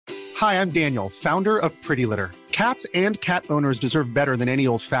Hi, I'm Daniel, founder of Pretty Litter. Cats and cat owners deserve better than any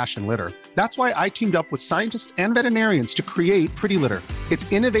old-fashioned litter. That's why I teamed up with scientists and veterinarians to create Pretty Litter.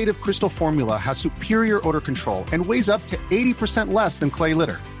 Its innovative crystal formula has superior odor control and weighs up to 80% less than clay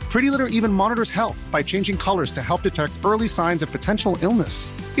litter. Pretty Litter even monitors health by changing colors to help detect early signs of potential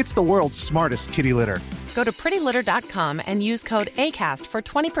illness. It's the world's smartest kitty litter. Go to prettylitter.com and use code ACAST for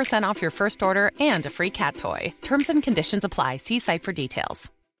 20% off your first order and a free cat toy. Terms and conditions apply. See site for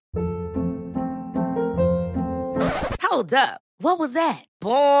details. Hold up. What was that?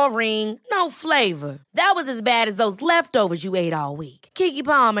 Boring. No flavor. That was as bad as those leftovers you ate all week. Keke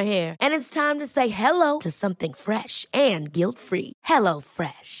Palmer here, and it's time to say hello to something fresh and guilt-free. Hello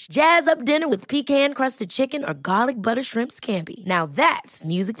Fresh. Jazz up dinner with pecan-crusted chicken or garlic butter shrimp scampi. Now that's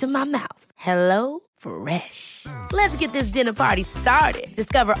music to my mouth. Hello Fresh. Let's get this dinner party started.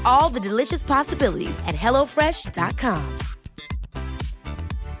 Discover all the delicious possibilities at hellofresh.com.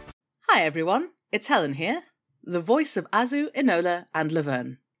 Hi everyone, it's Helen here, the voice of Azu, Enola and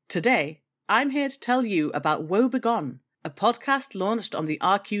Laverne. Today, I'm here to tell you about Woe Begone, a podcast launched on the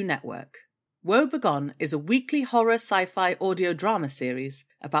RQ network. Woe Begone is a weekly horror sci-fi audio drama series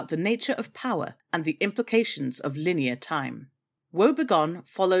about the nature of power and the implications of linear time. Woe Begone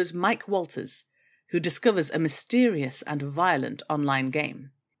follows Mike Walters, who discovers a mysterious and violent online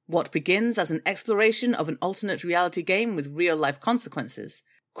game. What begins as an exploration of an alternate reality game with real-life consequences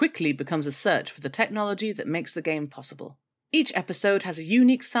quickly becomes a search for the technology that makes the game possible. Each episode has a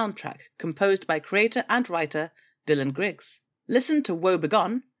unique soundtrack composed by creator and writer Dylan Griggs. Listen to Woe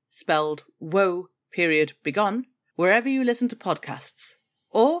Begone, spelled Woe.Begone, wherever you listen to podcasts.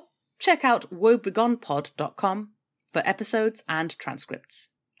 Or check out woebegonepod.com for episodes and transcripts.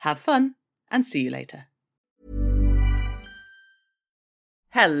 Have fun, and see you later.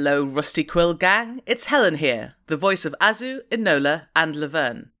 Hello, Rusty Quill gang. It's Helen here, the voice of Azu, Enola, and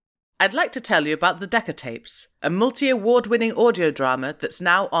Laverne. I'd like to tell you about The Decatapes, a multi-award-winning audio drama that's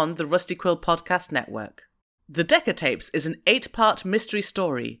now on the Rusty Quill podcast network. The Decatapes is an 8-part mystery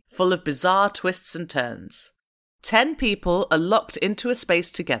story full of bizarre twists and turns. 10 people are locked into a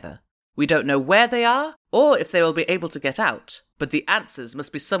space together. We don't know where they are, or if they will be able to get out, but the answers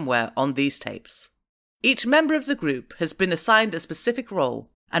must be somewhere on these tapes. Each member of the group has been assigned a specific role,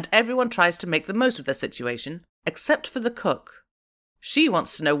 and everyone tries to make the most of their situation, except for the cook. She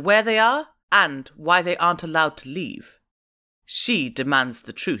wants to know where they are, and why they aren't allowed to leave. She demands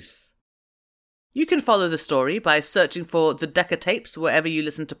the truth. You can follow the story by searching for The Decatapes wherever you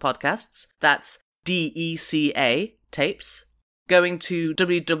listen to podcasts. That's DECA tapes. Going to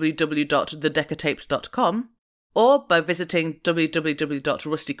www.thedecatapes.com, or by visiting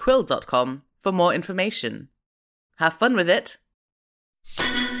www.rustyquill.com for more information. Have fun with it!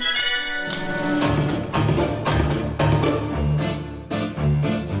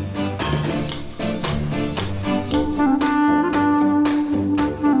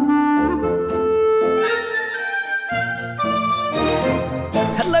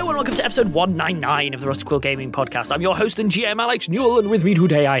 Welcome to episode 199 of the Rusty Quill Gaming Podcast. I'm your host and GM, Alex Newell, and with me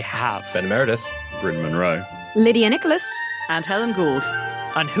today I have Ben Meredith, Bryn Monroe, Lydia Nicholas, and Helen Gould.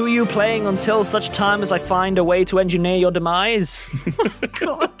 And who are you playing until such time as I find a way to engineer your demise?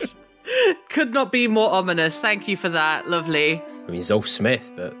 God. Could not be more ominous. Thank you for that. Lovely. I mean, Zolf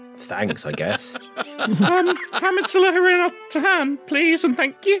Smith, but thanks, I guess. Hamitsula Harina Tahan, please and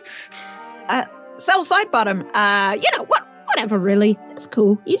thank you. Cell Sidebottom, whatever, really. It's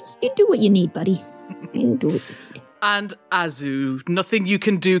cool. You do what you need, buddy. You do what you need. And Azu, nothing you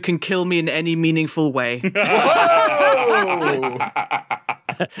can do can kill me in any meaningful way.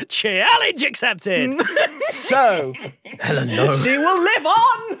 Challenge accepted! So, Helen, no. She will live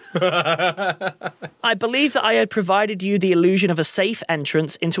on! I believe that I had provided you the illusion of a safe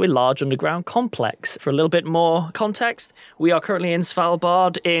entrance into a large underground complex. For a little bit more context, we are currently in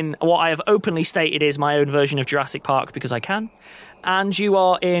Svalbard in what I have openly stated is my own version of Jurassic Park because I can. And you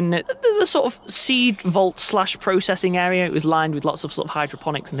are in the sort of seed vault / processing area. It was lined with lots of sort of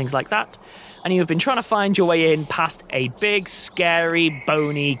hydroponics and things like that. And you have been trying to find your way in past a big, scary,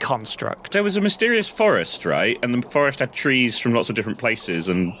 bony construct. There was a mysterious forest, right? And the forest had trees from lots of different places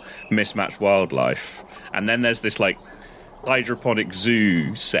and mismatched wildlife. And then there's this, hydroponic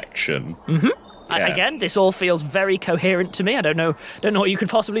zoo section. Mm-hmm. Yeah. Again, this all feels very coherent to me. I don't know what you could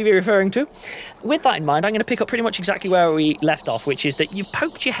possibly be referring to. With that in mind, I'm going to pick up pretty much exactly where we left off, which is that you've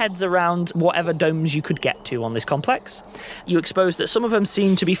poked your heads around whatever domes you could get to on this complex. You exposed that some of them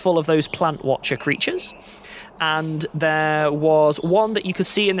seem to be full of those plant watcher creatures. and there was one that you could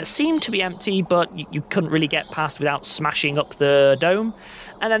see and that seemed to be empty, but you couldn't really get past without smashing up the dome.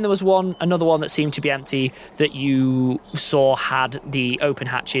 And then there was another one that seemed to be empty that you saw had the open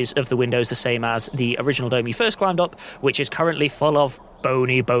hatches of the windows the same as the original dome you first climbed up, which is currently full of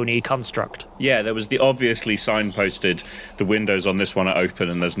bony construct. Yeah, there was the obviously signposted, the windows on this one are open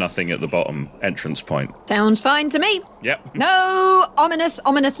and there's nothing at the bottom entrance point. Sounds fine to me. Yep. No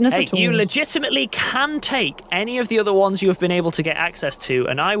ominousness at all. You legitimately can take any of the other ones you have been able to get access to,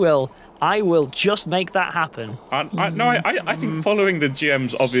 and I will just make that happen. I think following the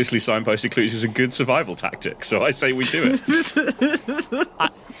GM's obviously signposted clues is a good survival tactic, so I say we do it.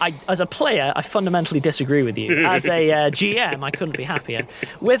 As a player, I fundamentally disagree with you. As a GM, I couldn't be happier.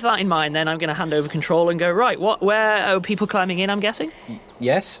 With that in mind, then I'm going to hand over control and go, right, where are people climbing in, I'm guessing?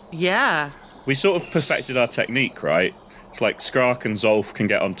 Yes? Yeah. We sort of perfected our technique, right? It's like Skrark and Zolf can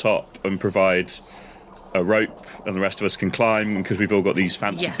get on top and provide a rope, and the rest of us can climb because we've all got these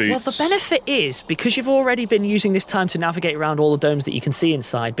fancy boots. Well, the benefit is, because you've already been using this time to navigate around all the domes that you can see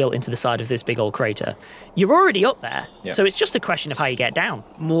inside, built into the side of this big old crater, you're already up there. Yep. So it's just a question of how you get down.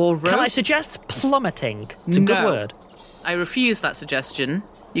 More rope? Can I suggest plummeting? It's a good word. I refuse that suggestion.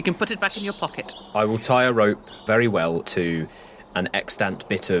 You can put it back in your pocket. I will tie a rope very well to an extant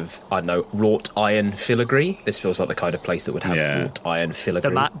bit of, I don't know, wrought iron filigree. This feels like the kind of place that would have wrought iron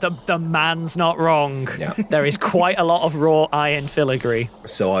filigree. The man's not wrong. Yeah. There is quite a lot of wrought iron filigree.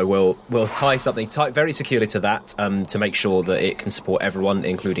 So I will tie something very securely to that to make sure that it can support everyone,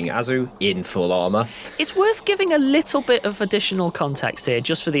 including Azu, in full armour. It's worth giving a little bit of additional context here,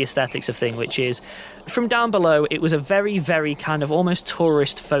 just for the aesthetics of thing, which is, from down below, it was a very, very kind of almost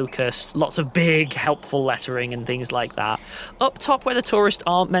tourist-focused, lots of big, helpful lettering and things like that. Up top, where the tourists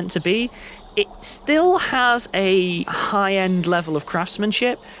aren't meant to be, it still has a high-end level of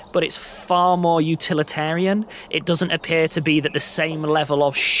craftsmanship, but it's far more utilitarian. It doesn't appear to be that the same level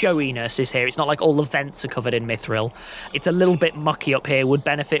of showiness is here. It's not like all the vents are covered in mithril. It's a little bit mucky up here, would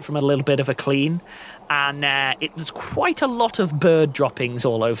benefit from a little bit of a clean. And there's quite a lot of bird droppings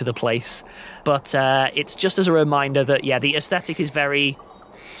all over the place. But it's just as a reminder that, the aesthetic is very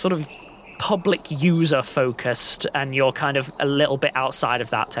sort of public user focused, and you're kind of a little bit outside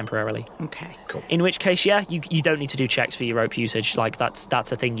of that temporarily. Okay, cool. In which case, you don't need to do checks for your rope usage. Like, that's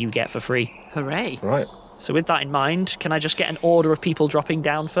a thing you get for free. Hooray. Right. So with that in mind, can I just get an order of people dropping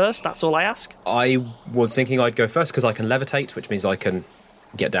down first? That's all I ask. I was thinking I'd go first because I can levitate, which means I can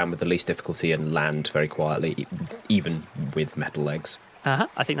get down with the least difficulty and land very quietly, even with metal legs.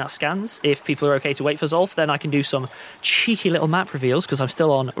 I think that scans. If people are okay to wait for Zolf, then I can do some cheeky little map reveals, because I'm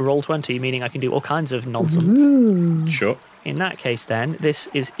still on Roll20, meaning I can do all kinds of nonsense. Ooh. Sure. In that case, then, this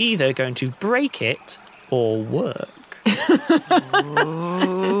is either going to break it or work.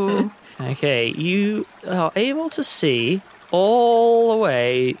 Okay, you are able to see all the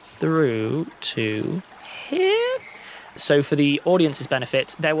way through to here. So for the audience's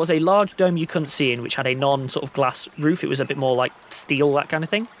benefit, there was a large dome you couldn't see in, which had a non-sort of glass roof. It was a bit more like steel, that kind of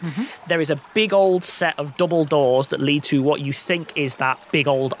thing. Mm-hmm. There is a big old set of double doors that lead to what you think is that big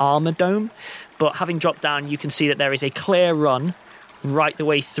old armoured dome. But having dropped down, you can see that there is a clear run right the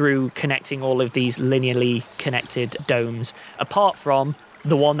way through, connecting all of these linearly connected domes, apart from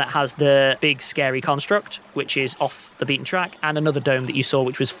the one that has the big scary construct, which is off the beaten track, and another dome that you saw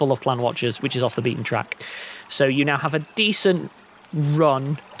which was full of plan watchers, which is off the beaten track. So you now have a decent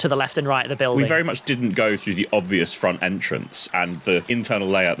run to the left and right of the building. We very much didn't go through the obvious front entrance, and the internal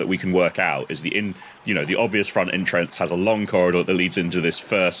layout that we can work out is the obvious front entrance has a long corridor that leads into this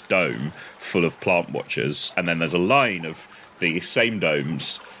first dome full of plant watchers, and then there's a line of the same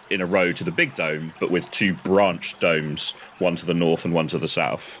domes in a row to the big dome, but with two branched domes, one to the north and one to the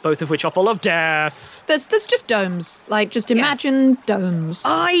south. Both of which are full of death. There's just domes. Like, just imagine domes.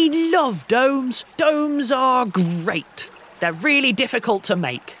 I love domes. Domes are great. They're really difficult to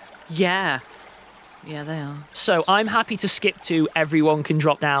make. Yeah. Yeah, they are. So I'm happy to skip to everyone can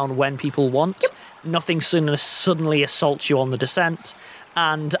drop down when people want. Yep. Nothing suddenly assaults you on the descent.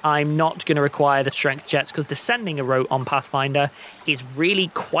 And I'm not going to require the strength checks, because descending a rope on Pathfinder is really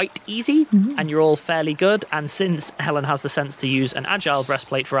quite easy, and you're all fairly good. And since Helen has the sense to use an agile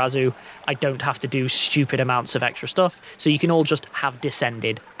breastplate for Azu, I don't have to do stupid amounts of extra stuff, so you can all just have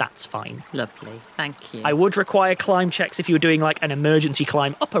descended. That's fine. Lovely. Thank you. I would require climb checks if you were doing like an emergency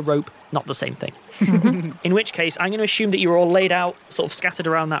climb up a rope, not the same thing. In which case, I'm going to assume that you're all laid out, sort of scattered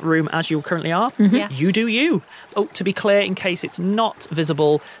around that room as you currently are. Yeah. You do you. Oh, to be clear, in case it's not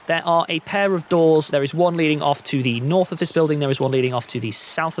visible. There are a pair of doors. There is one leading off to the north of this building. There is one leading off to the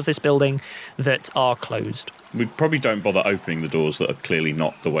south of this building that are closed. We probably don't bother opening the doors that are clearly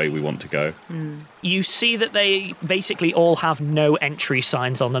not the way we want to go. You see that they basically all have no entry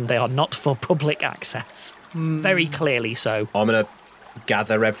signs on them. They are not for public access. Very clearly so. I'm going to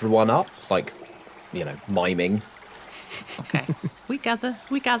gather everyone up, like, miming. Okay. We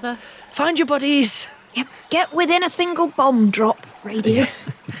gather. Find your buddies. Yep. Get within a single bomb drop radius.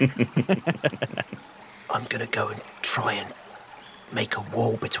 I'm going to go and try and make a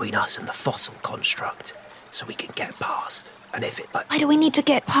wall between us and the fossil construct so we can get past. And if it Why do we need to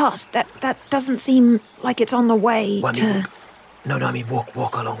get past? That doesn't seem like it's on the way to...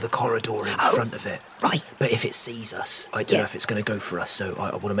 walk along the corridor in front of it. Right. But if it sees us, I don't know if it's going to go for us, so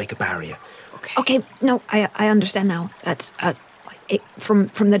I want to make a barrier. Okay, no, I understand now. That's from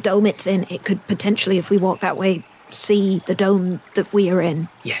the dome it's in. It could potentially, if we walk that way, see the dome that we are in.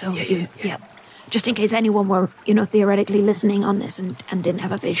 Yeah. Just in case anyone were, theoretically listening on this and didn't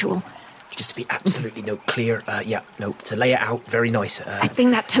have a visual. Just to be absolutely clear. To lay it out very nice. I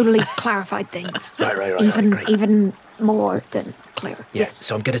think that totally clarified things. Right. Even more than clear. Yeah, yes.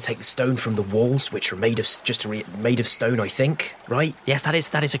 So I'm going to take the stone from the walls, which are made of stone, I think, right? Yes, that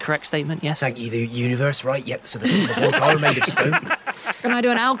is a correct statement, yes. Thank you, the universe, right? Yep, so the walls are made of stone. Can I do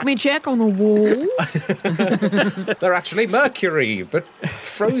an alchemy check on the walls? They're actually mercury, but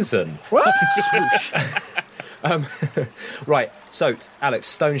frozen. What? Right, so, Alex,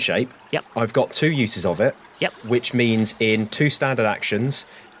 stone shape. Yep. I've got 2 uses of it. Yep. Which means in 2 standard actions,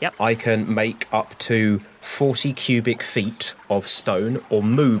 Yep. I can make up to 40 cubic feet of stone or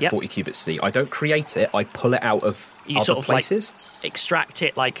move 40 cubic feet. I don't create it, I pull it out of other places. Extract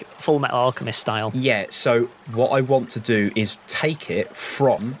it like Full Metal Alchemist style. Yeah, so what I want to do is take it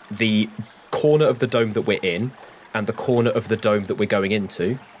from the corner of the dome that we're in and the corner of the dome that we're going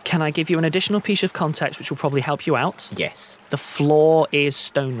into. Can I give you an additional piece of context which will probably help you out? Yes. The floor is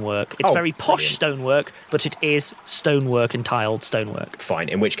stonework. It's very posh brilliant. stonework, but it is stonework and tiled stonework. Fine,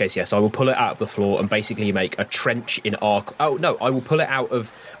 in which case, yes, I will pull it out of the floor and basically make a trench in our... Oh, no, I will pull it out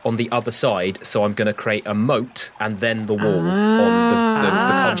of on the other side, so I'm going to create a moat and then the wall on the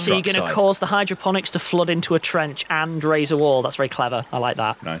construct So you're going to cause the hydroponics to flood into a trench and raise a wall. That's very clever. I like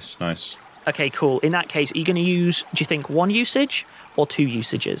that. Nice. Okay, cool. In that case, are you going to use, do you think, 1 usage or 2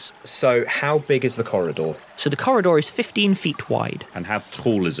 usages? So how big is the corridor? So the corridor is 15 feet wide. And how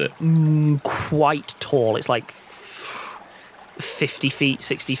tall is it? Quite tall. It's like 50 feet,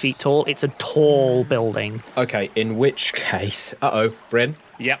 60 feet tall. It's a tall building. Okay, in which case... Bryn?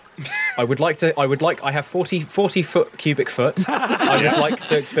 Yep. I have 40 foot cubic foot. I would like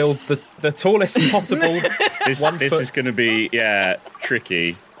to build the tallest possible This is going to be,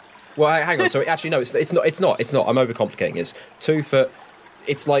 tricky. Well, hang on. So actually, no, it's not. I'm overcomplicating. It's 2 foot.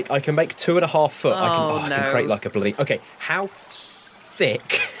 It's like I can make 2.5 foot. I can create like a bloody. Okay, how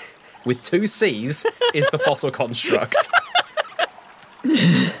thick with 2 C's is the fossil construct?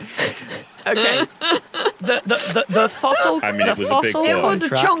 Okay. The fossil. I mean, the it was fossil a big boy. It was a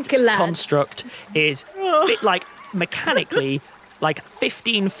chunky lad. Construct is mechanically like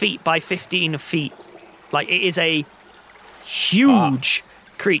 15 feet by 15 feet. Like it is a huge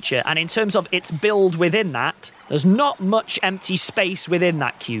creature, and in terms of its build within that, there's not much empty space within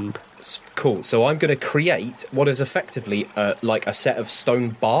that cube. Cool. So I'm going to create what is effectively like a set of stone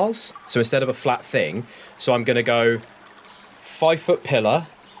bars. So instead of a flat thing, so I'm going to go 5 foot pillar,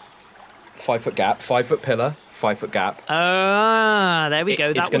 5 foot gap, 5 foot pillar, 5 foot gap. There we go.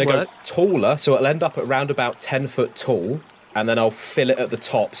 It's going to go taller, so it'll end up at around about 10 foot tall, and then I'll fill it at the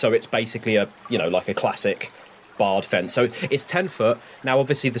top, so it's basically like a classic barred fence. So it's 10 foot. Now,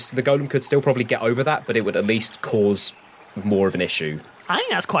 obviously, the golem could still probably get over that, but it would at least cause more of an issue. I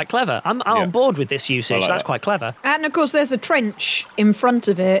think that's quite clever. I'm on board with this usage. Like that's that. quite clever. And of course, there's a trench in front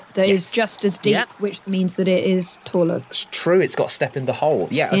of it that is just as deep, which means that it is taller. It's true. It's got a step in the hole.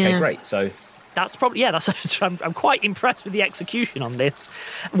 Yeah. Okay. Yeah. Great. So. That's probably I'm quite impressed with the execution on this.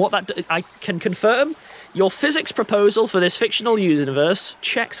 I can confirm, your physics proposal for this fictional universe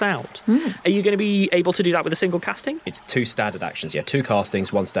checks out. Are you going to be able to do that with a single casting? It's 2 standard actions. Yeah, 2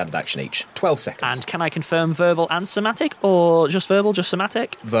 castings, 1 standard action each. 12 seconds. And can I confirm verbal and somatic, or just verbal, just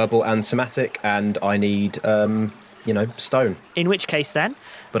somatic? Verbal and somatic, and I need stone. In which case then?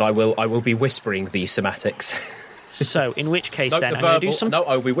 But I will be whispering the somatics. So, in which case then, I'm going to do some... No,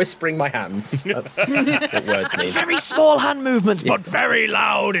 I will be whispering my hands. That's what words mean. Very small hand movements, but very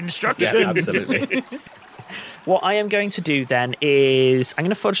loud instructions. Yeah, absolutely. What I am going to do then is I'm going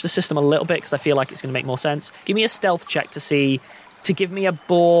to fudge the system a little bit because I feel like it's going to make more sense. Give me a stealth check to see to give me a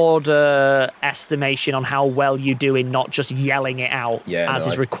broader estimation on how well you do in not just yelling it out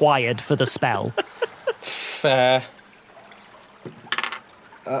is required for the spell. Fair.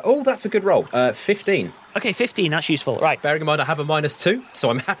 That's a good roll. 15. Okay, 15, that's useful. Right. Bearing in mind I have a -2, so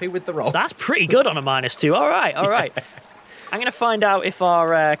I'm happy with the roll. That's pretty good on a -2. All right. I'm going to find out if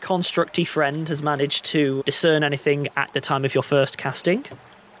our constructy friend has managed to discern anything at the time of your first casting.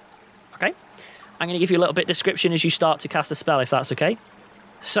 Okay. I'm going to give you a little bit of description as you start to cast a spell, if that's okay.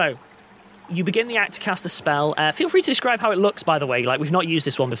 So, you begin the act to cast a spell. Feel free to describe how it looks, by the way. Like, we've not used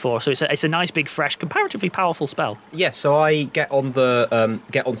this one before, so it's a nice, big, fresh, comparatively powerful spell. Yeah, so I get onto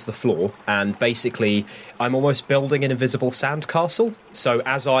the floor, and basically I'm almost building an invisible sandcastle. So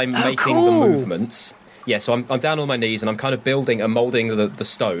as I'm making the movements... Yeah, so I'm down on my knees, and I'm kind of building and moulding the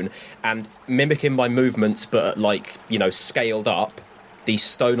stone, and mimicking my movements, but, scaled up. The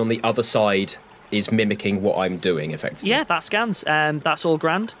stone on the other side is mimicking what I'm doing, effectively. Yeah, that scans. That's all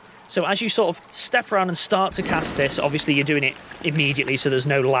grand. So as you sort of step around and start to cast this, obviously you're doing it immediately, so there's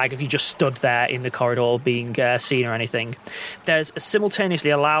no lag if you just stood there in the corridor being seen or anything. There's simultaneously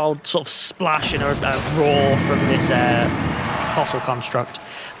a loud sort of splash and a roar from this fossil construct,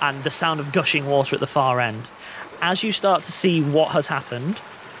 and the sound of gushing water at the far end. As you start to see what has happened,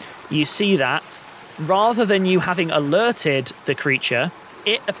 you see that rather than you having alerted the creature,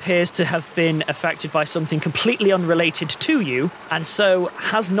 it appears to have been affected by something completely unrelated to you, and so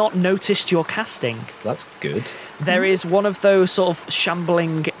has not noticed your casting. That's good. There is one of those sort of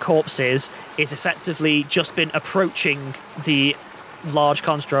shambling corpses is effectively just been approaching the large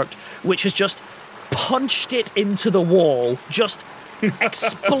construct, which has just punched it into the wall, just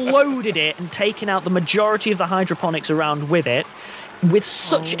exploded it and taken out the majority of the hydroponics around with it, with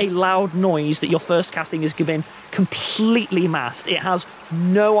such a loud noise that your first casting is given completely masked. It has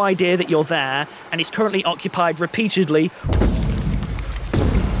no idea that you're there, and it's currently occupied repeatedly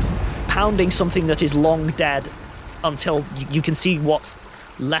pounding something that is long dead until you can see what's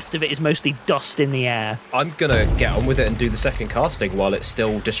left of it is mostly dust in the air. I'm gonna get on with it and do the second casting while it's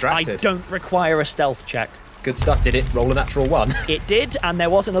still distracted. I don't require a stealth check. Good stuff. Did it roll a natural 1? It did, and there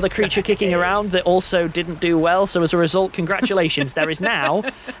was another creature kicking around that also didn't do well, so as a result, congratulations. There is now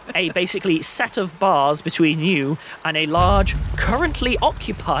a basically set of bars between you and a large, currently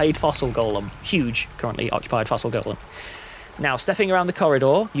occupied fossil golem. Huge, currently occupied fossil golem. Now, stepping around the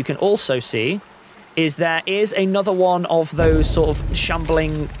corridor, you can also see there is another one of those sort of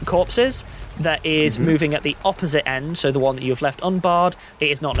shambling corpses that is moving at the opposite end, so the one that you've left unbarred. It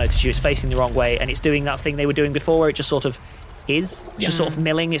has not noticed you, it's facing the wrong way, and it's doing that thing they were doing before where it just sort of is, just sort of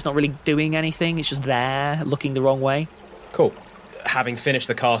milling. It's not really doing anything, it's just there, looking the wrong way. Cool. Having finished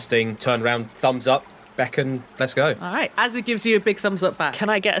the casting, turn around, thumbs up, beckon, let's go. All right, as it gives you a big thumbs up back. Can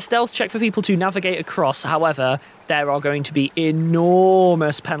I get a stealth check for people to navigate across? However, there are going to be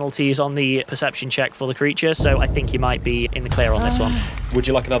enormous penalties on the perception check for the creature, so I think you might be in the clear on this one. Would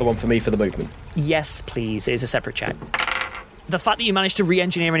you like another one for me for the movement? Yes, please. It is a separate check. The fact that you managed to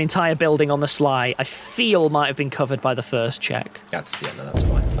re-engineer an entire building on the sly, I feel might have been covered by the first check. That's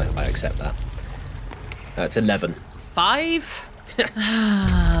fine. I accept that. It's 11. 5?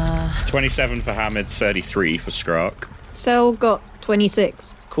 27 for Hamid, 33 for Skrark. Cell got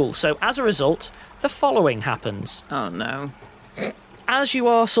 26. Cool. So as a result, the following happens. Oh no. As you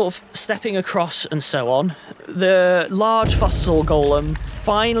are sort of stepping across and so on, the large fossil golem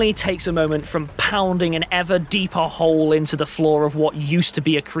finally takes a moment from pounding an ever deeper hole into the floor of what used to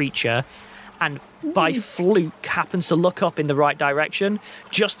be a creature, and by fluke happens to look up in the right direction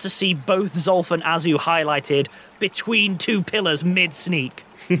just to see both Zolf and Azu highlighted between two pillars mid-sneak.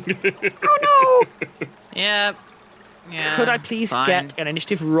 Oh no! Yeah. Could I please get an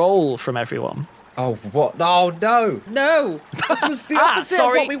initiative roll from everyone? Oh, what? Oh, no. No. This was the opposite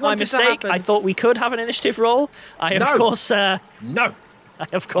sorry, of what we wanted my mistake. to happen. I thought we could have an initiative roll. I, of course... No.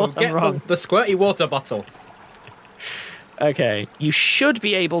 Of course, I'm wrong. The squirty water bottle. Okay, you should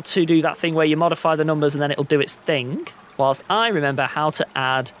be able to do that thing where you modify the numbers and then it'll do its thing, whilst I remember how to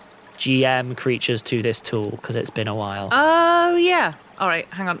add GM creatures to this tool, because it's been a while. Oh, yeah. All right,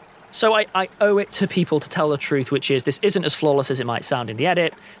 hang on. So I owe it to people to tell the truth, which is this isn't as flawless as it might sound in the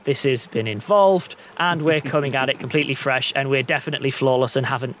edit. This has been involved, and we're coming at it completely fresh, and we're definitely flawless and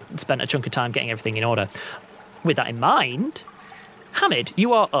haven't spent a chunk of time getting everything in order. With that in mind, Hamid,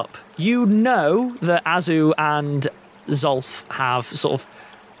 you are up. You know that Azu and Zolf have sort of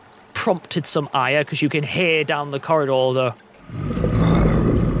prompted some ire, because you can hear down the corridor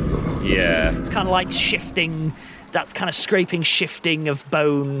it's kind of like shifting. That's kind of scraping, shifting of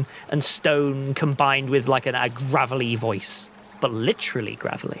bone and stone combined with like a gravelly voice, but literally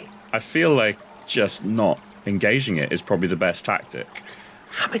gravelly. I feel like just not engaging it is probably the best tactic.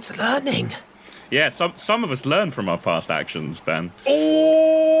 Hamid's learning. Yeah, some of us learn from our past actions, Ben.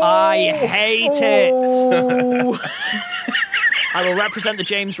 I hate it. I will represent the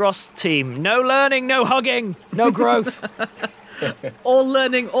James Ross team. No learning, no hugging, no growth. All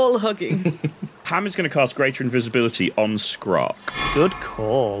learning, all hugging. Hamid's going to cast Greater Invisibility on Skrark. Good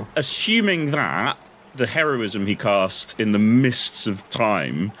call. Assuming that the heroism he cast in the mists of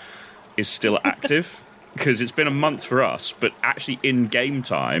time is still active, because it's been a month for us, but actually in game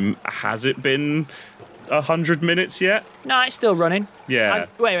time, has it been 100 minutes yet? No, it's still running. Yeah.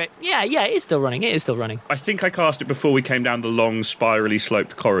 Wait. Yeah, it is still running. It is still running. I think I cast it before we came down the long, spirally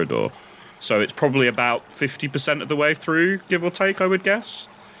sloped corridor. So it's probably about 50% of the way through, give or take, I would guess,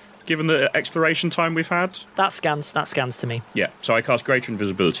 given the exploration time we've had. That scans to me. Yeah, so I cast Greater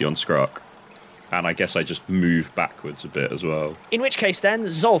Invisibility on Skrark. And I guess I just move backwards a bit as well. In which case then,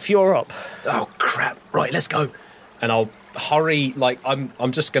 Zolf, you're up. Oh, crap. Right, let's go. And I'll hurry, like,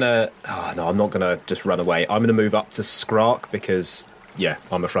 I'm just gonna... Oh, no, I'm not gonna just run away. I'm gonna move up to Skrark because, yeah,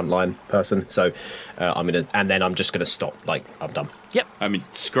 I'm a frontline person. So I'm gonna... And then I'm just gonna stop. Like, I'm done. Yep. I mean,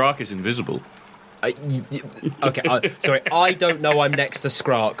 Skrark is invisible. Okay, sorry, I don't know I'm next to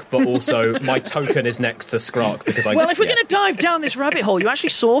Skrark, but also my token is next to Skrark because I... Well, if we're going to dive down this rabbit hole, you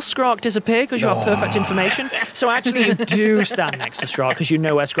actually saw Skrark disappear because you have perfect information. So actually you do stand next to Skrark because you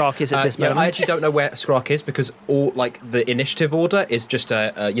know where Skrark is at this moment. I actually don't know where Skrark is because all, like, the initiative order is just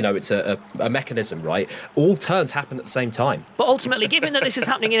it's a mechanism, right? All turns happen at the same time. But ultimately, given that this is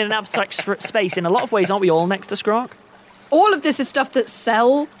happening in an abstract space, in a lot of ways, aren't we all next to Skrark? All of this is stuff that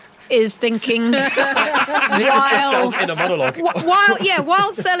Cell is thinking. This is just Cell's inner monologue.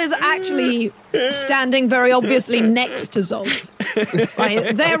 While Cell is actually standing very obviously next to Zolf.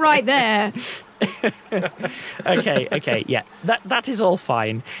 Right, they're right there. Okay, yeah. That is all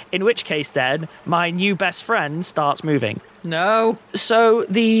fine. In which case, then, my new best friend starts moving. No. So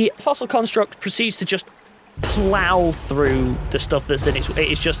the fossil construct proceeds to just plough through the stuff that's in it.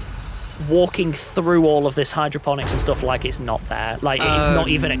 It is just walking through all of this hydroponics and stuff like it's not there. Like, it's not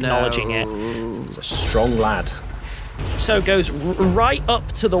even acknowledging it. It's a strong lad. So it goes right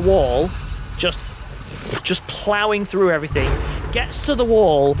up to the wall, just ploughing through everything, gets to the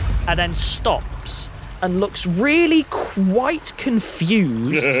wall, and then stops and looks really quite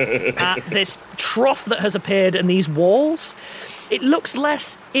confused at this trough that has appeared in these walls. It looks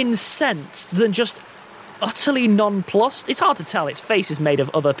less incensed than just utterly nonplussed. It's hard to tell. Its face is made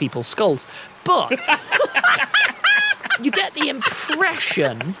of other people's skulls. But you get the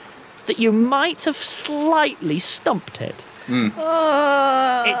impression that you might have slightly stumped it.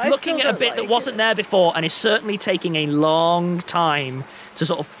 It's looking at a bit that wasn't there before and is certainly taking a long time to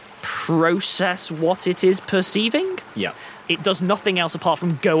sort of process what it is perceiving. Yeah. It does nothing else apart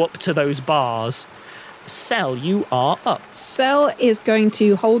from go up to those bars. Cell, you are up. Cell is going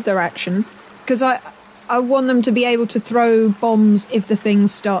to hold their action because I want them to be able to throw bombs if the thing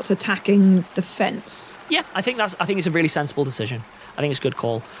starts attacking the fence. Yeah, I think it's a really sensible decision. I think it's a good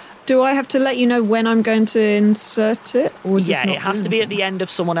call. Do I have to let you know when I'm going to insert it? Or yeah, it has to be at the end of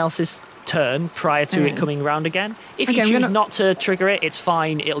someone else's turn prior to it coming round again. If you choose not to trigger it, it's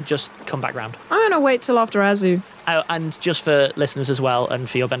fine. It'll just come back round. I'm going to wait till after Azu. And just for listeners as well, and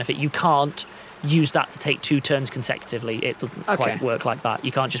for your benefit, you can't use that to take 2 turns consecutively. It doesn't quite work like that.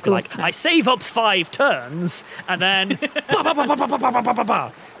 You can't just be like, I save up 5 turns, and then...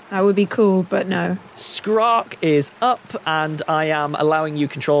 That would be cool, but no. Skrark is up, and I am allowing you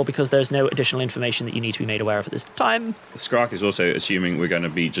control because there's no additional information that you need to be made aware of at this time. Skrark is also assuming we're going to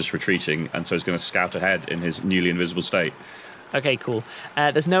be just retreating, and so he's going to scout ahead in his newly invisible state. Okay, cool.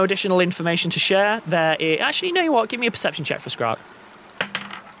 There's no additional information to share. Actually, you know what? Give me a perception check for Skrark.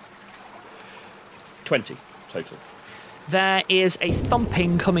 20 total. There is a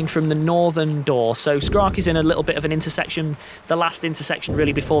thumping coming from the northern door. So Skrark is in a little bit of an intersection, the last intersection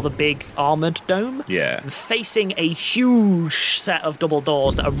really before the big armoured dome. Yeah. Facing a huge set of double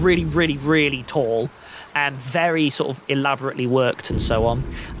doors that are really, really, really tall and very sort of elaborately worked and so on.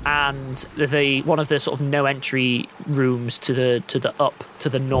 And one of the sort of no entry rooms to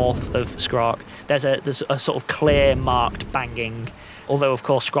the north of Skrark, there's a sort of clear marked banging. Although, of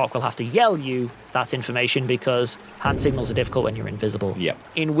course, Skrark will have to yell you that information because hand signals are difficult when you're invisible. Yep.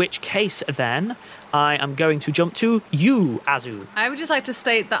 In which case, then, I am going to jump to you, Azu. I would just like to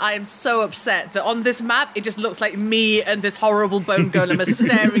state that I am so upset that on this map, it just looks like me and this horrible bone golem are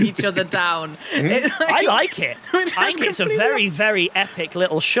staring each other down. I like it. I think it's a very, very epic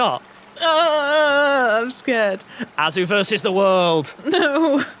little shot. I'm scared. Azu versus the world.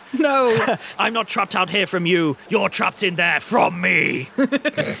 No. I'm not trapped out here from you. You're trapped in there from me.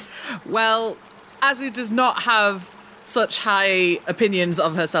 Well, Azu does not have such high opinions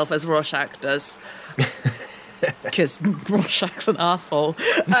of herself as Rorschach does. Because Rorschach's an arsehole.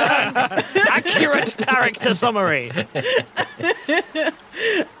 Accurate character summary.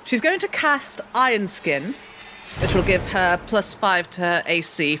 She's going to cast Iron Skin, which will give her +5 to her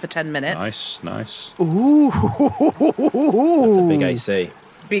AC for 10 minutes. Nice. Ooh. That's a big AC.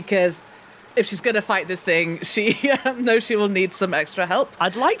 Because if she's going to fight this thing, she knows she will need some extra help.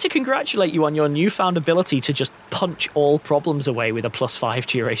 I'd like to congratulate you on your newfound ability to just punch all problems away with a +5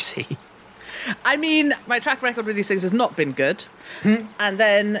 to your AC. I mean, my track record with these things has not been good. And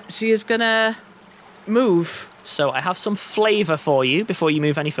then she is going to move. So I have some flavour for you before you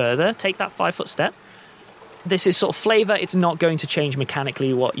move any further. Take that 5-foot step. This is sort of flavour. It's not going to change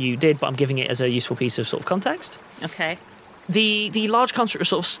mechanically what you did, but I'm giving it as a useful piece of sort of context. Okay. The large constructor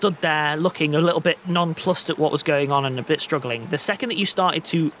sort of stood there looking a little bit nonplussed at what was going on and a bit struggling. The second that you started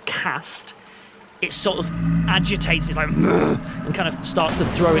to cast, it sort of agitates, it's like, and kind of starts to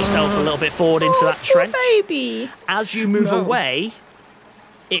throw itself a little bit forward into that trench. Baby. As you move away,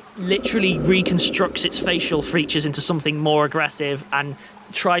 it literally reconstructs its facial features into something more aggressive and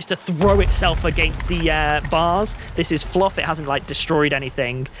tries to throw itself against the bars. This is fluff. It hasn't destroyed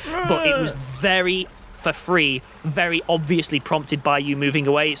anything, but it was very obviously prompted by you moving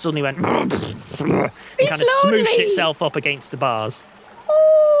away. It suddenly went and kind of smooshed itself up against the bars.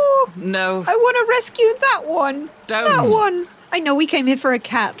 No. I want to rescue that one. Don't. That one. I know we came here for a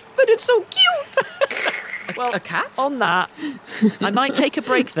cat, but it's so cute. Well, a cat? On that, I might take a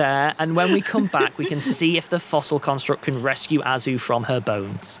break there, and when we come back, we can see if the fossil construct can rescue Azu from her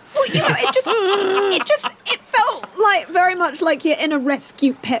bones. Well, it felt very much like you're in a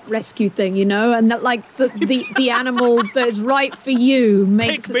pet rescue thing, and that the animal that is right for you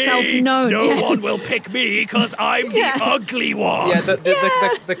makes itself known. No one will pick me because I'm the ugly one. Yeah,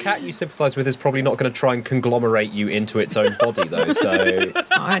 the cat you sympathise with is probably not going to try and conglomerate you into its own body, though. So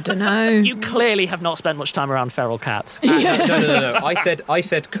I don't know. You clearly have not spent much time around feral cats. No. I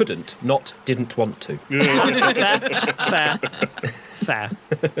said couldn't, not didn't want to. Fair.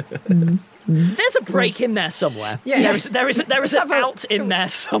 There's a break in there somewhere. Yeah. There is an out in there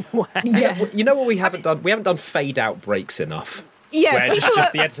somewhere. Yeah. You know what we haven't done? We haven't done fade out breaks enough. Yeah. Where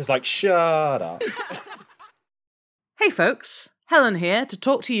just the editor's like, shut up. Hey folks, Helen here to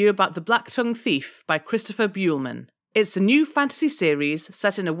talk to you about The Black-Tongued Thief by Christopher Buehlman. It's a new fantasy series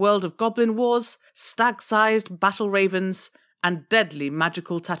set in a world of goblin wars, stag-sized battle ravens, and deadly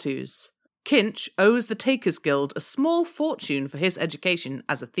magical tattoos. Kinch owes the Takers Guild a small fortune for his education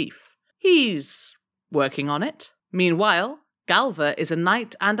as a thief. He's working on it. Meanwhile, Galva is a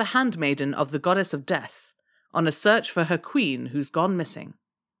knight and a handmaiden of the goddess of death, on a search for her queen who's gone missing.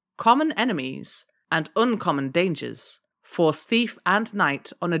 Common enemies and uncommon dangers force thief and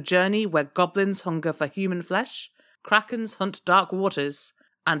knight on a journey where goblins hunger for human flesh, krakens hunt dark waters,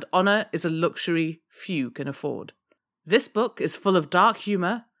 and honour is a luxury few can afford. This book is full of dark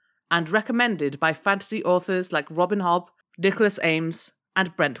humour and recommended by fantasy authors like Robin Hobb, Nicholas Ames,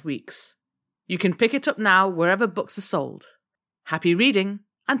 and Brent Weeks. You can pick it up now wherever books are sold. Happy reading,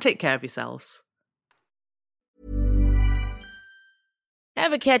 and take care of yourselves.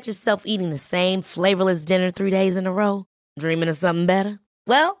 Ever catch yourself eating the same flavorless dinner 3 days in a row? Dreaming of something better?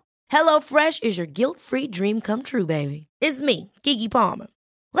 Well, HelloFresh is your guilt-free dream come true, baby. It's me, Keke Palmer.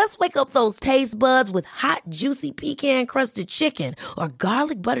 Let's wake up those taste buds with hot, juicy pecan-crusted chicken or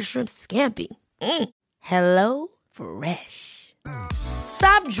garlic butter shrimp scampi. Hello Fresh.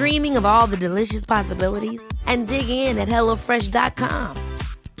 Stop dreaming of all the delicious possibilities and dig in at HelloFresh.com.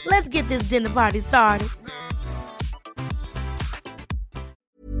 Let's get this dinner party started.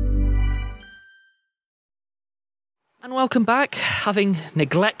 And welcome back. Having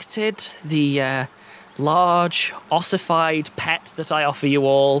neglected the large, ossified pet that I offer you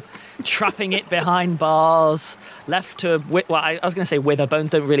all, trapping it behind bars, left to, I was going to say wither.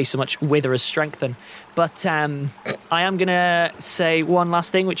 Bones don't really so much wither as strengthen. But I am going to say one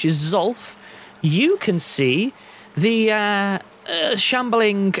last thing, which is Zolf. You can see the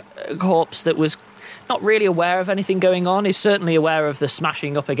shambling corpse that was not really aware of anything going on, is certainly aware of the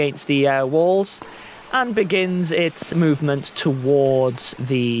smashing up against the walls, and begins its movement towards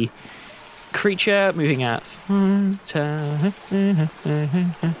the creature, moving out.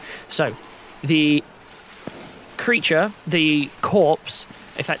 So, the creature, the corpse,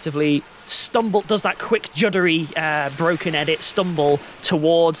 effectively does that quick juddery broken edit stumble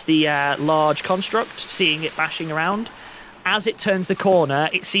towards the large construct, seeing it bashing around. As it turns the corner,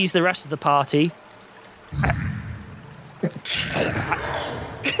 it sees the rest of the party.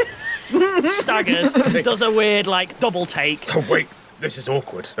 Staggers, does a weird double take. So wait, This is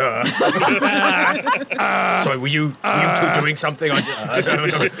awkward. Sorry, were you two doing something? I don't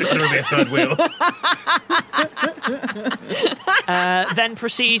want to be a third wheel. Then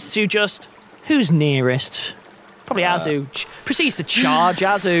proceeds to just... Who's nearest? Probably Azu. Proceeds to charge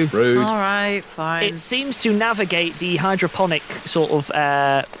Azu. Rude. All right, fine. It seems to navigate the hydroponic sort of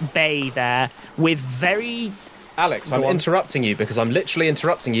bay there with very... Alex, I'm interrupting you because I'm literally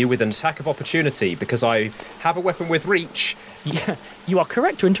interrupting you with an attack of opportunity because I have a weapon with reach. Yeah, you are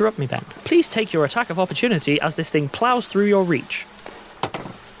correct to interrupt me then. Please take your attack of opportunity as this thing plows through your reach.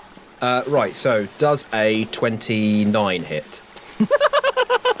 Right, so does a 29 hit?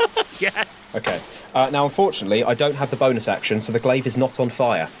 Yes. Okay. Now, unfortunately, I don't have the bonus action, so the glaive is not on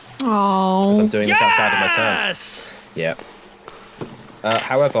fire. Oh. Because I'm doing this outside of my turn. Yes! Yeah.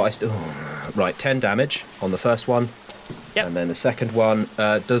 However, I still... Right, 10 damage on the first one. Yep. And then the second one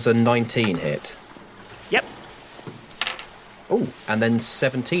does a 19 hit. Yep. Oh, and then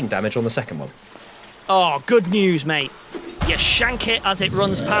 17 damage on the second one. Oh, good news, mate. You shank it as it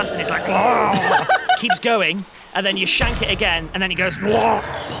runs past and it's like... keeps going. And then you shank it again and then it goes...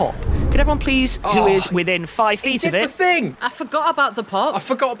 pop. Could everyone please, who is within 5 feet of He did it... the thing! I forgot about the pot. I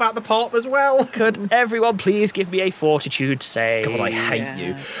forgot about the pop as well. Could everyone please give me a fortitude save? God, I hate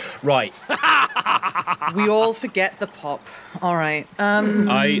you. Right. We all forget the pop. All right.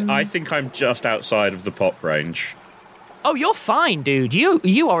 I think I'm just outside of the pop range. Oh, you're fine, dude.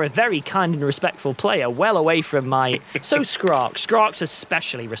 You are a very kind and respectful player, well away from my... So Skrark. Skrark's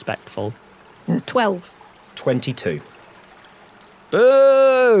especially respectful. 12. 22.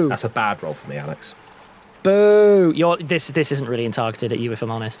 Boo! That's a bad roll for me, Alex. Boo! This isn't really targeted at you, if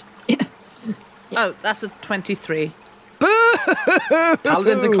I'm honest. Oh, that's a 23.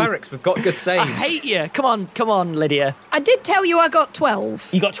 Paladins and clerics, we've got good I saves. hate you. Come on, Lydia. I did tell you I got 12.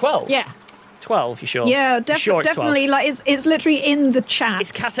 You got 12? Yeah. 12, you sure? Yeah, You sure it's 12? definitely. Like it's literally in the chat.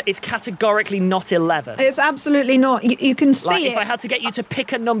 It's categorically not 11. It's absolutely not. You can see Like, it. if I had to get you to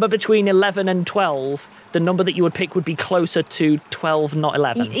pick a number between 11 and 12, the number that you would pick would be closer to 12, not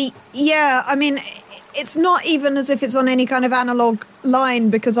 11. Yeah, I mean, it's not even as if it's on any kind of analog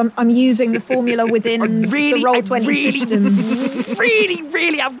line because I'm using the formula within the Roll20 system.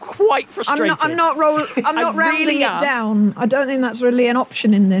 really, I'm quite frustrated. I'm not rounding it down. I don't think that's really an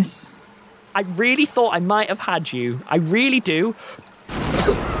option in this. I really thought I might have had you. I really do.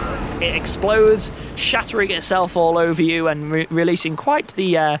 It explodes, shattering itself all over you and releasing quite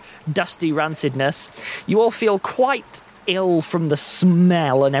the dusty rancidness. You all feel quite ill from the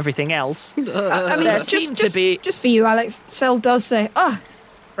smell and everything else. I mean, just for you, Alex, Cell does say,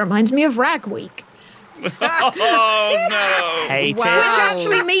 reminds me of Rag Week. Oh, no. Hate it. Which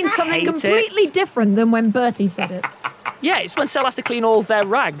actually means something completely different than when Bertie said it. Yeah, it's when Cell has to clean all their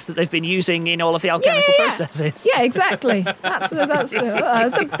rags that they've been using in all of the alchemical processes. Yeah, exactly. That's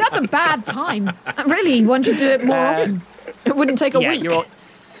a bad time. Really, one should do it more often. It wouldn't take a week.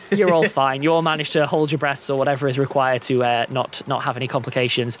 You're all fine. You all managed to hold your breaths or whatever is required to not have any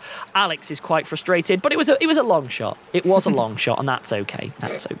complications. Alex is quite frustrated, but it was a long shot. It was a long shot, and that's okay.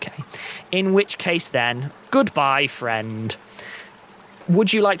 That's okay. In which case, then, goodbye, friend.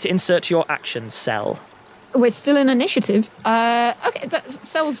 Would you like to insert your action, Cell? We're still in initiative. Okay,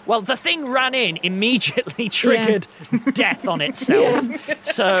 Cell's... Well, the thing ran in, immediately triggered death on itself. Yeah.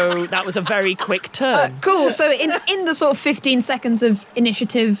 So that was a very quick turn. Cool. So in the sort of 15 seconds of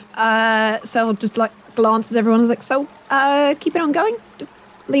initiative, Cell just like glances at everyone and is like, so keep it on going? Just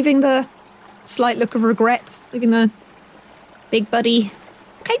leaving the slight look of regret, leaving the big buddy.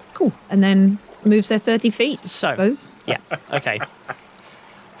 Okay, cool. And then moves their 30 feet, I suppose. Yeah, okay.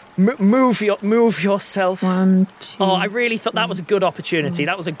 Move yourself. 1, 2. Oh, I really thought that was a good opportunity.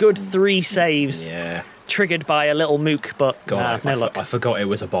 That was a good 3 saves. Yeah. Triggered by a little mook, but God, no luck. I forgot it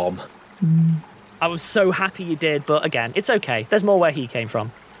was a bomb. I was so happy you did, but again, it's okay. There's more where he came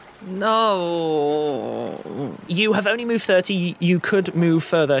from. No. You have only moved 30. You could move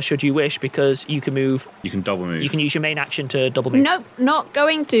further should you wish, because you can move. You can double move. You can use your main action to double move. Nope, not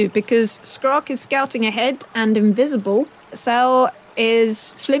going to, because Skrark is scouting ahead and invisible. Cell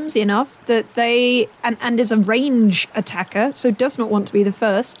is flimsy enough that and is a range attacker, so does not want to be the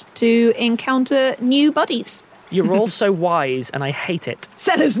first to encounter new buddies. You're all so wise, and I hate it.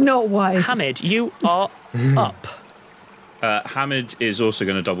 Cell is not wise. Hamid, you are up. Hamid is also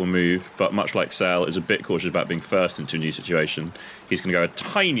going to double move, but much like Cell, is a bit cautious about being first into a new situation. He's going to go a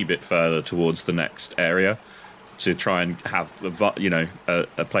tiny bit further towards the next area to try and have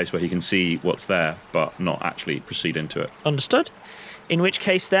a place where he can see what's there, but not actually proceed into it. Understood. In which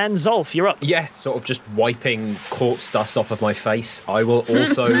case, then, Zolf, you're up. Yeah, sort of just wiping corpse dust off of my face. I will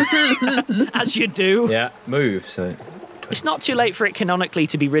also... As you do. Yeah, move. So It's not too late for it canonically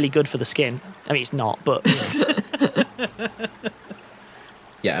to be really good for the skin. I mean, it's not, but...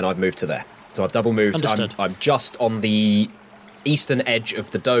 Yeah, and I've moved to there. So I've double moved. Understood. I'm just on the eastern edge of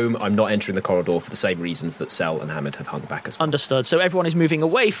the dome. I'm not entering the corridor for the same reasons that Sel and Hamid have hung back as well. Understood. So everyone is moving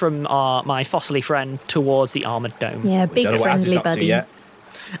away from my fossily friend towards the armoured dome. Yeah, We big don't know what Az is friendly up to buddy. yet.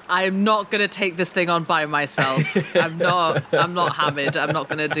 I'm not going to take this thing on by myself. I'm not Hamid. I'm not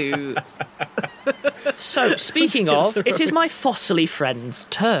going to do... So, speaking of, it is my fossily friend's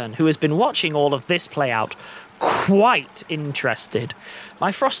turn, who has been watching all of this play out, quite interested.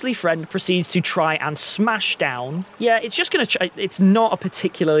 My fossily friend proceeds to try and smash down. Yeah, it's just going to... It's not a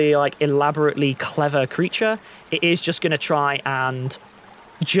particularly, elaborately clever creature. It is just going to try and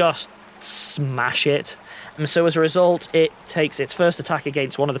just smash it. And so as a result, it takes its first attack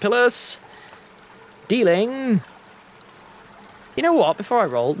against one of the pillars, dealing... You know what? Before I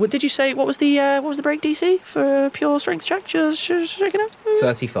roll, did you say what was the break DC for a pure strength check? Just checking out.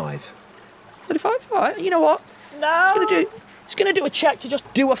 35. 35. All right. You know what? No. It's gonna do a check to just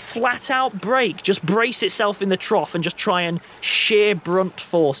do a flat out break. Just brace itself in the trough and just try and sheer brunt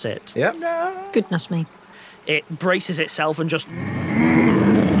force it. Yep. Goodness me. It braces itself and just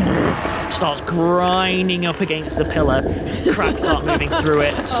starts grinding up against the pillar. Cracks start moving through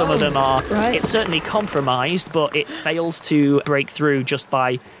it. Some of them are... right. It's certainly compromised, but it fails to break through just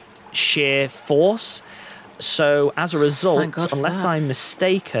by sheer force. So as a result, Thank God for unless that. I'm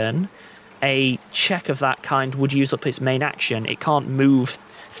mistaken, a check of that kind would use up its main action. It can't move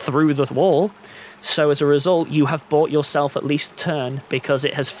through the wall. So as a result, you have bought yourself at least a turn because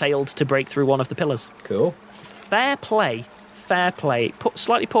it has failed to break through one of the pillars. Cool. Fair play.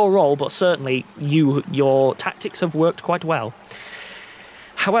 Slightly poor roll, but certainly your tactics have worked quite well.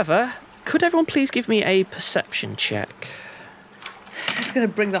 However, could everyone please give me a perception check? It's going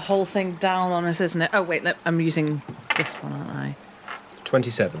to bring the whole thing down on us, isn't it? Oh, wait, no, I'm using this one, aren't I?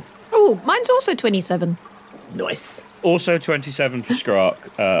 27. Oh, mine's also 27. Nice. Also 27 for Skrark,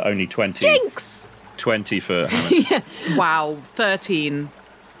 only 20. Jinx! 20 for Hammond. Wow, 13,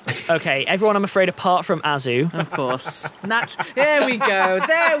 Okay, everyone, I'm afraid, apart from Azu. of course. There we go.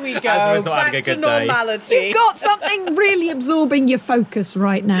 Az was not Back having a to good day. normality. You've got something really absorbing your focus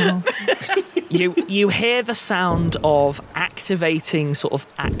right now. You hear the sound of activating sort of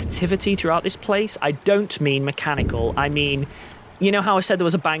activity throughout this place. I don't mean mechanical. I mean, you know how I said there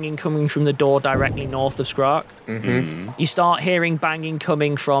was a banging coming from the door directly north of Skrark? Mm-hmm. You start hearing banging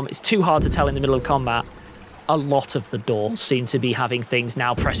coming from... It's too hard to tell in the middle of combat. A lot of the doors seem to be having things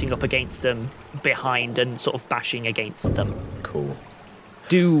now pressing up against them behind and sort of bashing against them. Cool.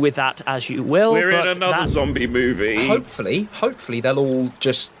 Do with that as you will. We're but in another that- zombie movie. Hopefully they'll all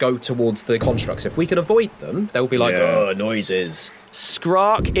just go towards the constructs. If we can avoid them, they'll be like, Yeah. oh, noises.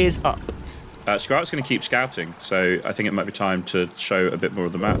 Skrark is up. Skrark's going to keep scouting, so I think it might be time to show a bit more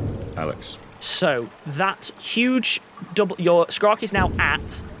of the map, Alex. So that huge double... Your Skrark is now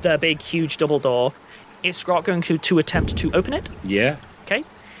at the big, huge double door. Is Skrark going to attempt to open it? Yeah. Okay.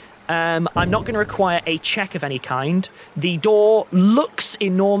 I'm not going to require a check of any kind. The door looks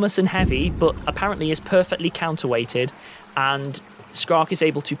enormous and heavy, but apparently is perfectly counterweighted, and Skrark is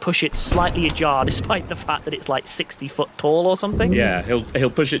able to push it slightly ajar, despite the fact that it's like 60 foot tall or something. Yeah, he'll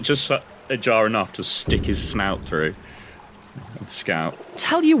push it just ajar enough to stick his snout through and scout.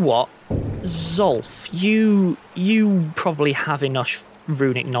 Tell you what, Zolf, you probably have enough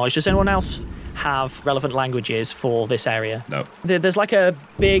runic knowledge. Does anyone else have relevant languages for this area? No. There's like a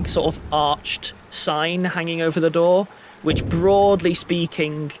big sort of arched sign hanging over the door, which broadly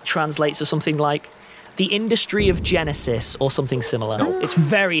speaking translates to something like the industry of Genesis or something similar. It's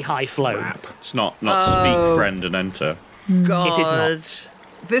very high flown. It's not speak, friend, and enter. God. It is not.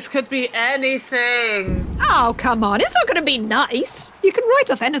 This could be anything. Oh, come on. It's not going to be nice. You can write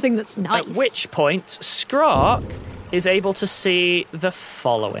off anything that's nice. At which point, Skrark is able to see the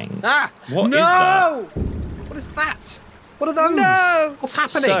following. What is that? What is that? What are those? No. What's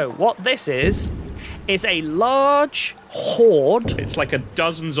happening? So, what this is a large horde It's like a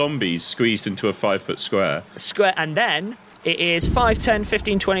dozen zombies squeezed into a 5-foot square. square, and then it is 5, 10,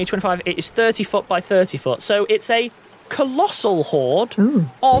 15, 20, 25. It is 30 foot by 30 foot. So it's a colossal horde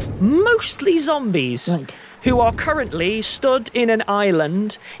of mostly zombies. Right. Who are currently stood in an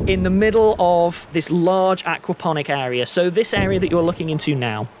island in the middle of this large aquaponic area. So this area that you're looking into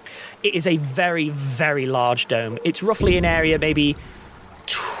now, it is a very, very large dome. It's roughly an area maybe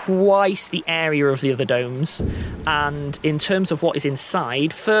twice the area of the other domes. And in terms of what is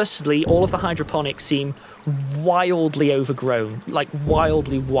inside, firstly, all of the hydroponics seem wildly overgrown, like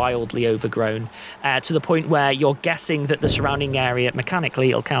wildly overgrown, to the point where you're guessing that the surrounding area, mechanically,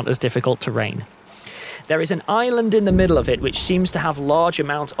 it'll count as difficult terrain. There is an island in the middle of it which seems to have large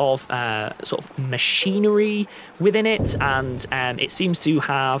amount of sort of machinery within it, and it seems to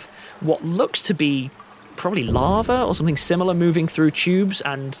have what looks to be probably lava or something similar moving through tubes,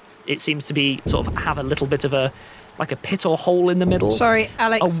 and it seems to be sort of have a little bit of a pit or hole in the middle. Sorry,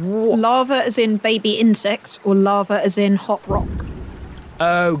 Alex. Lava as in baby insects or lava as in hot rock?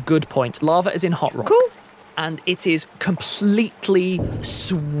 Oh, good point. Lava as in hot rock. Cool. And it is completely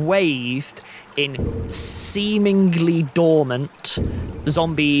swathed in seemingly dormant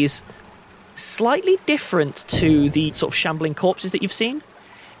zombies, slightly different to the sort of shambling corpses that you've seen.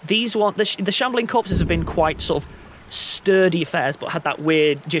 The shambling corpses have been quite sort of sturdy affairs, but had that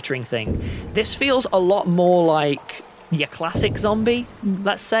weird jittering thing. This feels a lot more like your classic zombie,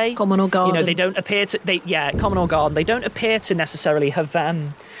 let's say. Common or garden. You know, they don't appear to... common or garden. They don't appear to necessarily have,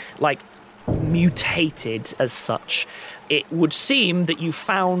 mutated as such. It would seem that you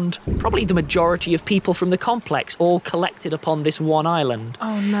found probably the majority of people from the complex all collected upon this one island.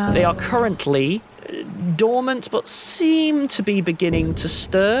 Oh, no. They are currently dormant, but seem to be beginning to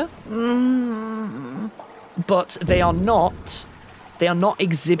stir. But they are not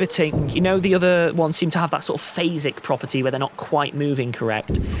exhibiting, you know, the other ones seem to have that sort of phasic property where they're not quite moving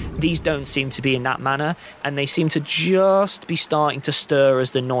correct. These don't seem to be in that manner, and they seem to just be starting to stir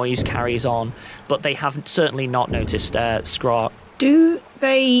as the noise carries on, but they have certainly not noticed Skrak. Do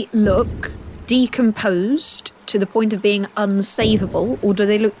they look decomposed to the point of being unsavable, or do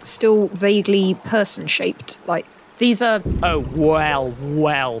they look still vaguely person-shaped? Like, these are... Oh,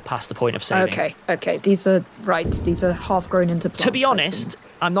 well past the point of saving. Okay. These are half-grown into plants. To be honest,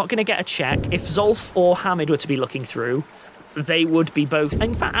 I'm not going to get a check. If Zolf or Hamid were to be looking through, they would be both.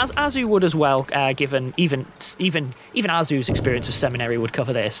 In fact, as Azu would as well, given even Azu's experience of seminary would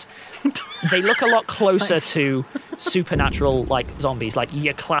cover this. They look a lot closer to supernatural, like, zombies, like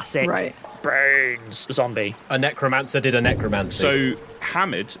your classic brains zombie. A necromancer did a necromancy. So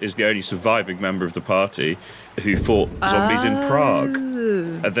Hamid is the only surviving member of the party who fought zombies in Prague.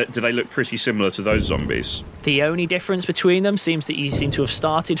 Do they look pretty similar to those zombies? The only difference between them seems that you seem to have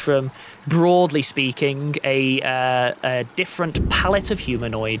started from, broadly speaking, a different palette of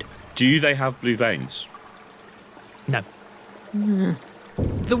humanoid. Do they have blue veins? No.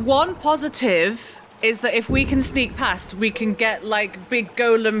 The one positive is that if we can sneak past, we can get, like, big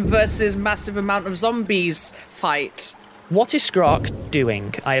golem versus massive amount of zombies fight. What is Skrak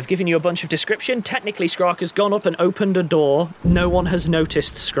doing? I have given you a bunch of description. Technically, Skrak has gone up and opened a door. No one has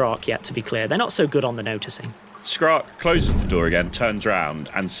noticed Skrak yet, to be clear. They're not so good on the noticing. Skrak closes the door again, turns around,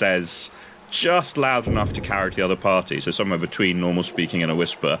 and says, just loud enough to carry to the other party, so somewhere between normal speaking and a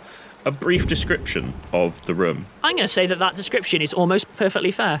whisper, a brief description of the room. I'm going to say that description is almost perfectly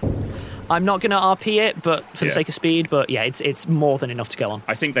fair. I'm not going to RP it, but for the sake of speed, but yeah, it's more than enough to go on.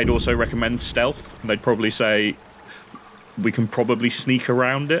 I think they'd also recommend stealth. They'd probably say we can probably sneak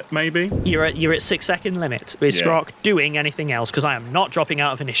around it, maybe. You're at 6 second limit. Is Skrak doing anything else? Because I am not dropping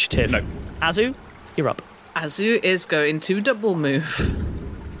out of initiative. No. Azu, you're up. Azu is going to double move.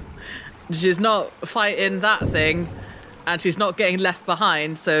 She's not fighting that thing, and she's not getting left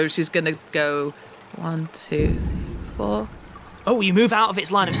behind, so she's going to go 1, 2, 3, 4. Oh, you move out of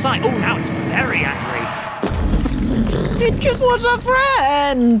its line of sight. Oh, now it's very angry. It just was a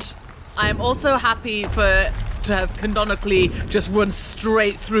friend. I am also happy to have canonically just run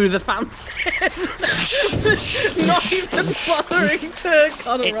straight through the fountain. Not even bothering to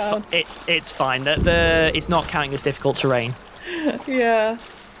cut around. It's fine. It's not counting as difficult terrain. Yeah.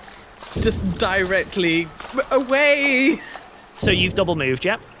 Just directly away. So you've double moved,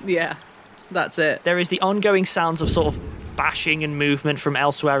 yeah? Yeah, that's it. There is the ongoing sounds of sort of bashing and movement from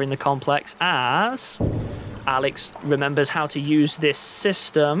elsewhere in the complex as Alex remembers how to use this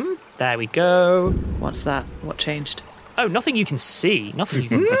system. There we go. What's that? What changed? Oh, nothing you can see. Nothing you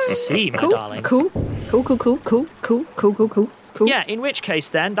can see, my darling. Cool. Yeah, in which case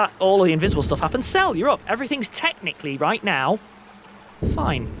then, that all of the invisible stuff happens. Cell, you're up. Everything's technically, right now,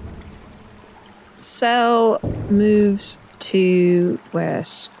 fine. Cell moves to where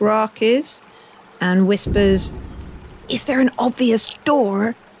Skrak is and whispers, is there an obvious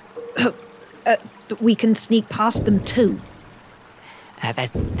door that we can sneak past them too?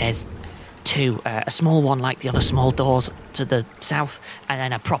 There's two. A small one like the other small doors to the south, and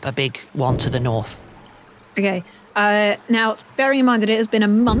then a proper big one to the north. Okay. Now, bearing in mind that it has been a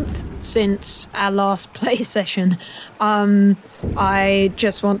month since our last play session, I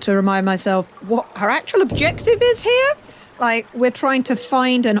just want to remind myself what our actual objective is here. Like, we're trying to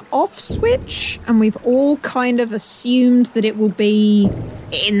find an off switch, and we've all kind of assumed that it will be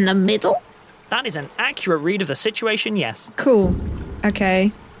in the middle. That is an accurate read of the situation, yes. Cool.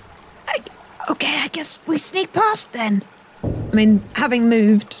 Okay. Okay, I guess we sneak past then. I mean, having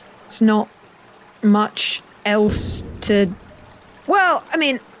moved, it's not much else to... Well, I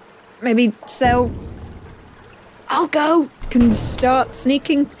mean, maybe Sel... I'll go. Can start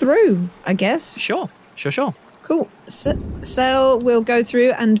sneaking through, I guess. Sure. Cool. Sel will go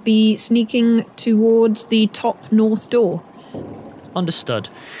through and be sneaking towards the top north door. Understood.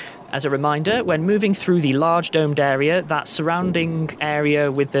 As a reminder, when moving through the large domed area, that surrounding area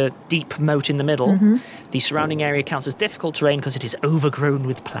with the deep moat in the middle, the surrounding area counts as difficult terrain because it is overgrown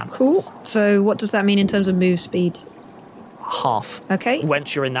with plants. Cool. So what does that mean in terms of move speed? Half. Okay.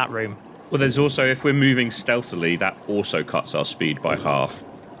 Once you're in that room. Well, there's also, if we're moving stealthily, that also cuts our speed by half.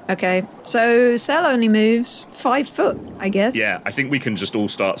 Okay. So Sel only moves 5 foot, I guess. Yeah, I think we can just all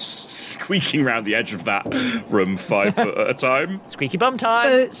start squeaking around the edge of that room 5 foot at a time. Squeaky bum time.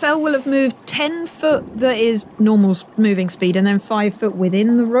 So Sel will have moved 10 foot that is normal moving speed and then 5 foot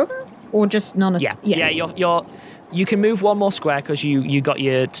within the room? Or just none of... Yeah, you can move one more square because you got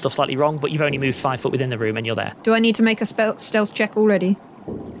your stuff slightly wrong, but you've only moved 5 foot within the room and you're there. Do I need to make a stealth check already?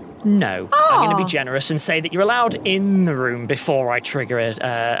 No. I'm going to be generous and say that you're allowed in the room before I trigger it.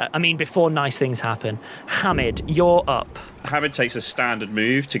 Before nice things happen. Hamid, you're up. Hamid takes a standard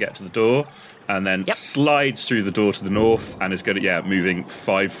move to get to the door and then slides through the door to the north and is good at, moving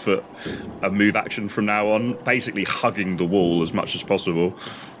 5 foot of move action from now on, basically hugging the wall as much as possible.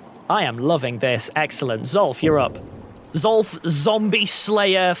 I am loving this. Excellent. Zolf, you're up. Zolf, Zombie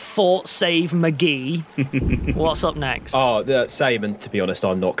Slayer, Fort Save McGee. What's up next? The same, and to be honest,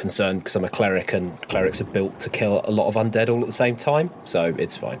 I'm not concerned because I'm a cleric, and clerics are built to kill a lot of undead all at the same time, so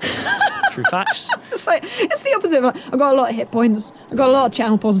it's fine. True facts. It's the opposite. I've got a lot of hit points. I've got a lot of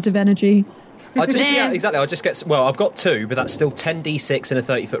channel positive energy. Exactly. I just get. Well, I've got 2, but that's still 10d6 in a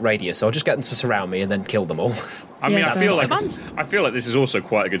 30-foot radius. So I'll just get them to surround me and then kill them all. I feel like this is also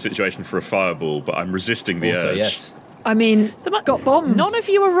quite a good situation for a fireball, but I'm resisting the urge. Yes. I mean, got bombs. None of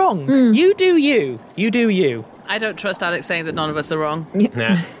you are wrong. You do you. You do you. I don't trust Alex saying that none of us are wrong.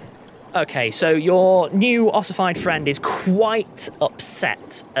 Nah. Okay, so your new ossified friend is quite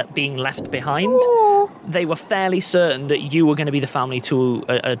upset at being left behind. Aww. They were fairly certain that you were going to be the family to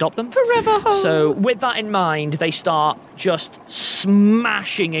adopt them. Forever home. So with that in mind, they start just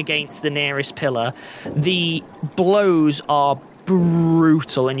smashing against the nearest pillar. The blows are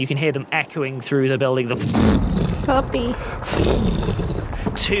brutal, and you can hear them echoing through the building. Puppy.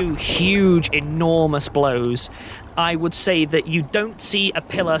 2 huge, enormous blows. I would say that you don't see a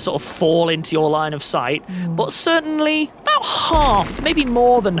pillar sort of fall into your line of sight, but certainly about half, maybe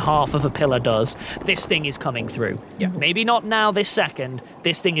more than half of a pillar does. This thing is coming through. Yeah. Maybe not now this second.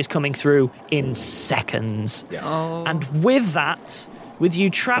 This thing is coming through in seconds. Yeah. Oh. And with that, with you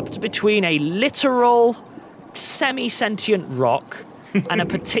trapped between a literal semi-sentient rock and a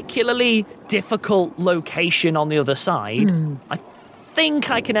particularly difficult location on the other side, I think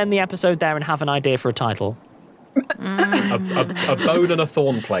I can end the episode there and have an idea for a title. A bone and a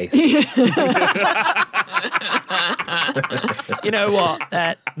thorn place. You know what?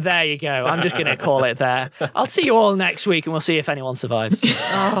 There you go. I'm just going to call it there. I'll see you all next week and we'll see if anyone survives.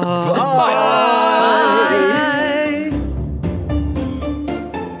 Bye.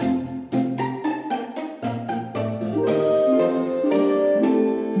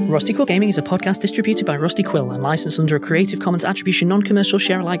 Rusty Quill Gaming is a podcast distributed by Rusty Quill and licensed under a Creative Commons Attribution Non-Commercial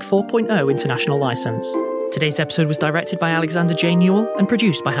Share-alike 4.0 international license. Today's episode was directed by Alexander J. Newell and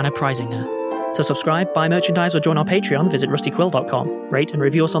produced by Hannah Preisinger. To subscribe, buy merchandise, or join our Patreon, visit rustyquill.com. Rate and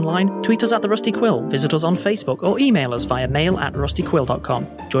review us online, tweet us at The Rusty Quill, visit us on Facebook, or email us via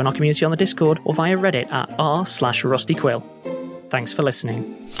mail@rustyquill.com. Join our community on the Discord or via Reddit at r/rustyquill. Thanks for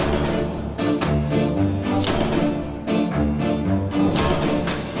listening.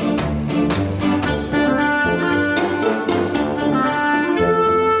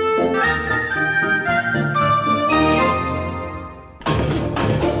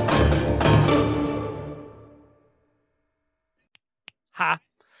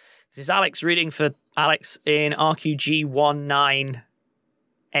 This is Alex reading for Alex in RQG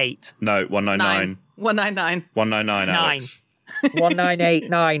 198. No, 199. 199. 199, Alex.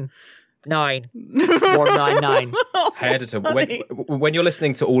 19899. 199. Hey, editor, when you're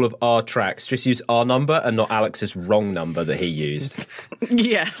listening to all of our tracks, just use our number and not Alex's wrong number that he used.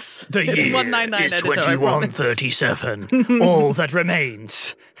 Yes. The it's year 199, is editor, 2137. All that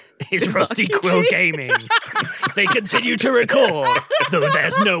remains is Rusty Quill Gaming. They continue to record, though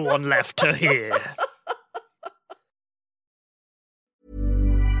there's no one left to hear.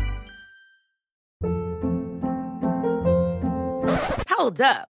 Hold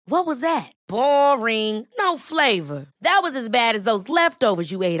up. What was that? Boring. No flavor. That was as bad as those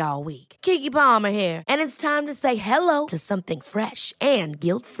leftovers you ate all week. Keke Palmer here, and it's time to say hello to something fresh and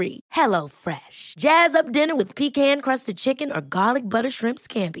guilt-free. Hello Fresh. Jazz up dinner with pecan-crusted chicken or garlic butter shrimp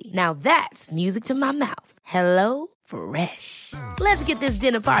scampi. Now that's music to my mouth. Hello Fresh. Let's get this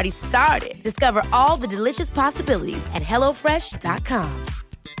dinner party started. Discover all the delicious possibilities at hellofresh.com.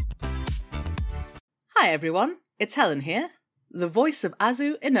 Hi everyone, it's Helen here, the voice of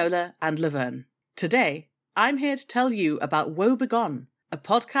Azu, Enola, and Laverne. Today, I'm here to tell you about Woe Begone, a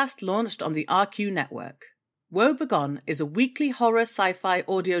podcast launched on the RQ network. Woe Begone is a weekly horror sci-fi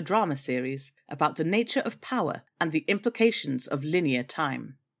audio drama series about the nature of power and the implications of linear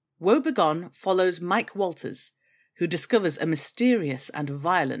time. Woe Begone follows Mike Walters, who discovers a mysterious and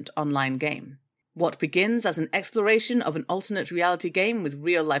violent online game. What begins as an exploration of an alternate reality game with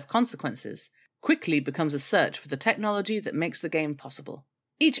real-life consequences quickly becomes a search for the technology that makes the game possible.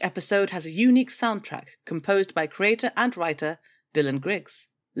 Each episode has a unique soundtrack composed by creator and writer Dylan Griggs.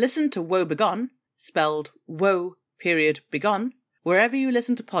 Listen to Woe Begone, spelled Woe.Begone, wherever you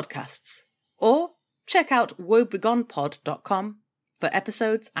listen to podcasts. Or check out woebegonepod.com for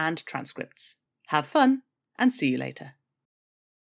episodes and transcripts. Have fun, and see you later.